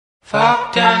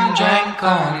Fucked and drank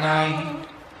all night,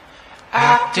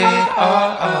 acted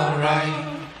all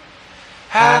alright.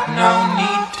 Had no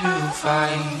need to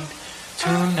fight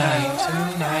tonight.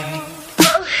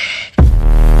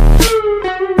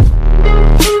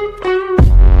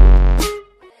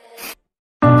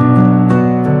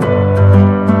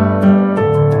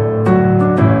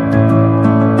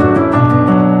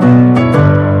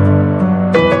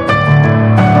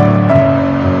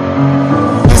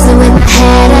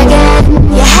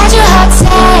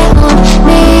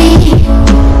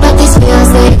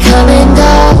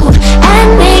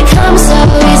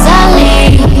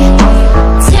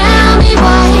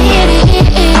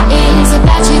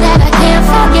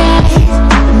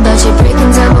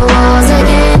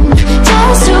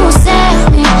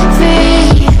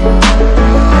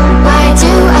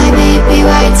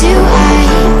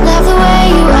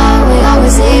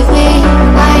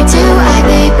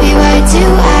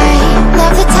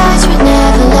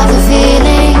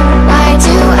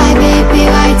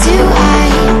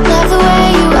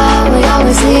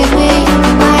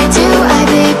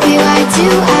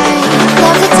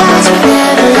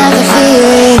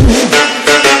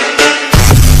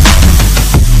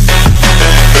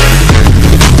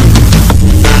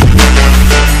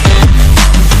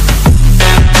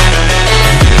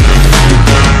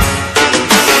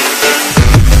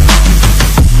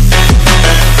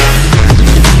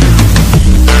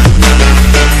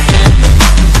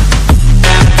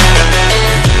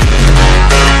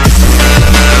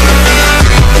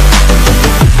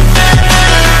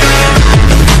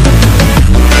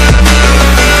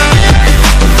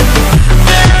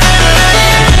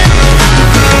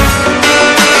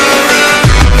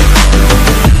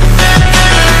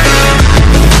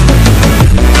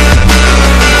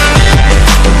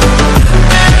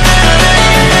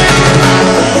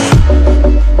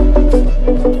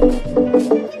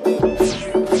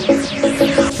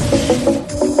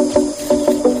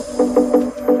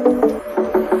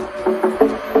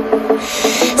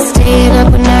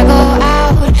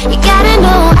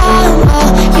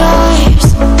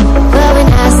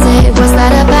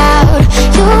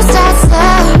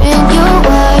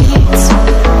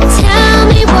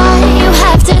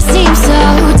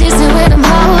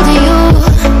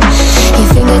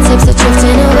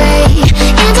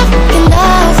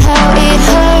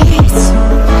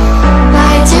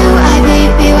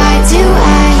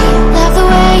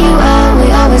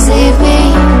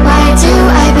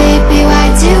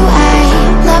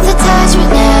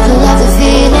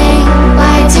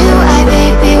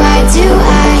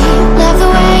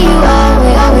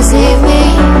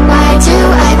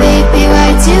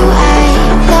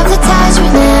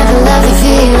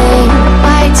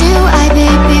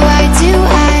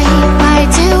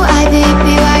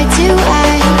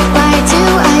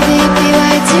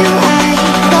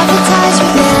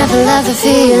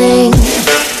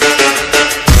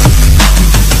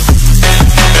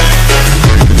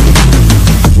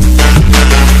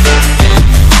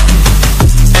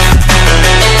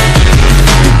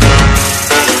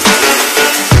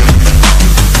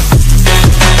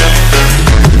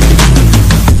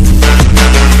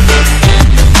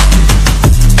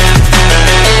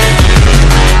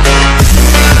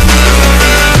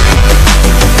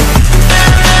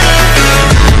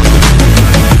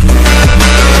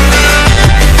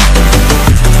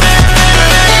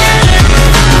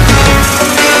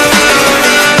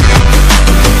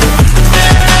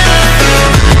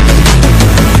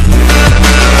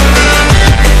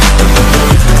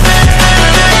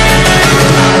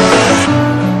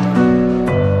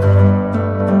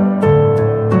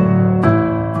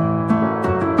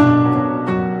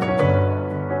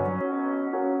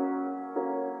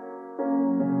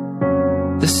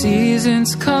 The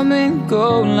seasons come and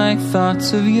go like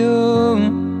thoughts of you,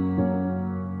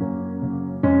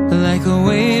 like a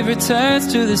wave returns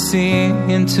to the sea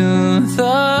into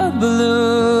the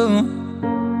blue.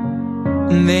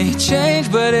 They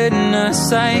change but in a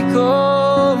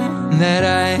cycle that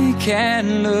I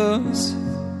can't lose,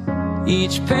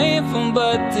 each painful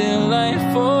but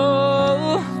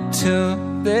delightful to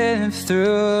live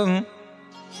through.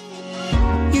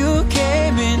 You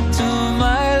came into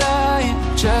my life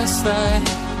just like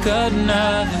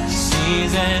another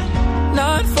season,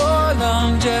 not for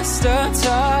long, just a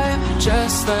time,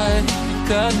 just like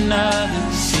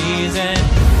another season.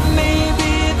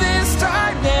 Maybe this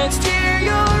time next year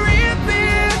you'll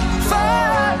reappear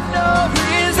for no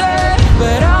reason,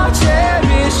 but I'll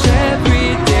cherish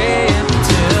every day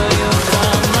until you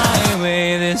come my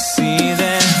way this season.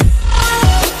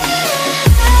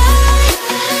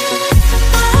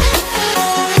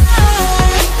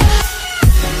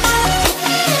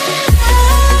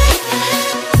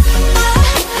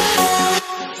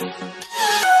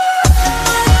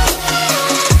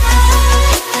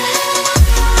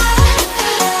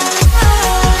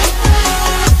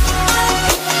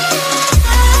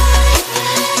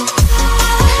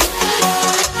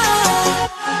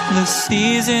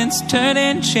 seasons turn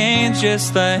and change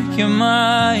just like your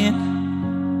mind.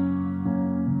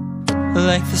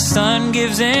 Like the sun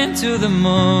gives into the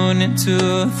moon, into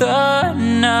the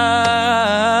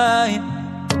night.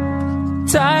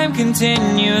 Time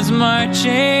continues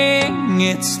marching,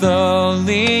 it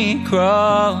slowly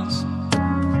crawls.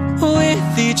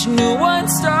 With each new one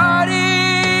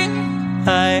starting,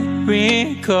 I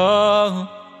recall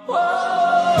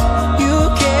you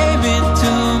came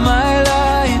into my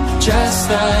life just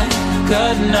like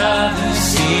another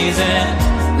season.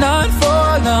 Not for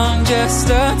long, just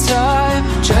a time,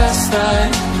 just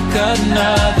like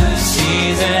another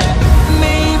season.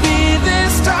 Maybe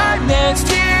this time next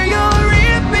year you'll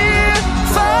reappear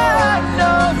for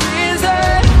no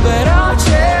reason, but I'll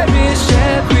cherish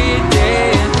every day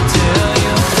until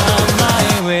you come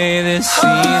my way this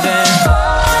season.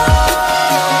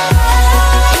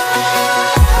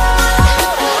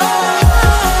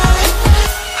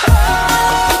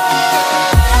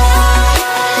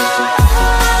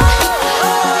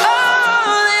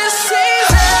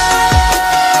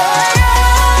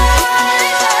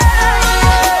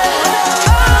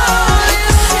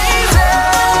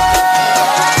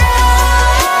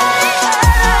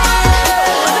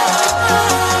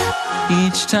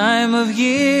 Each time of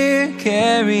year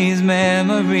carries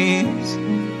memories,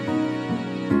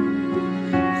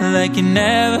 like a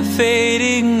never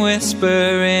fading whisper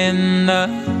in the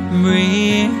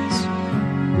breeze.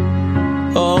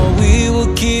 Oh, we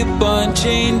will keep on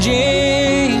changing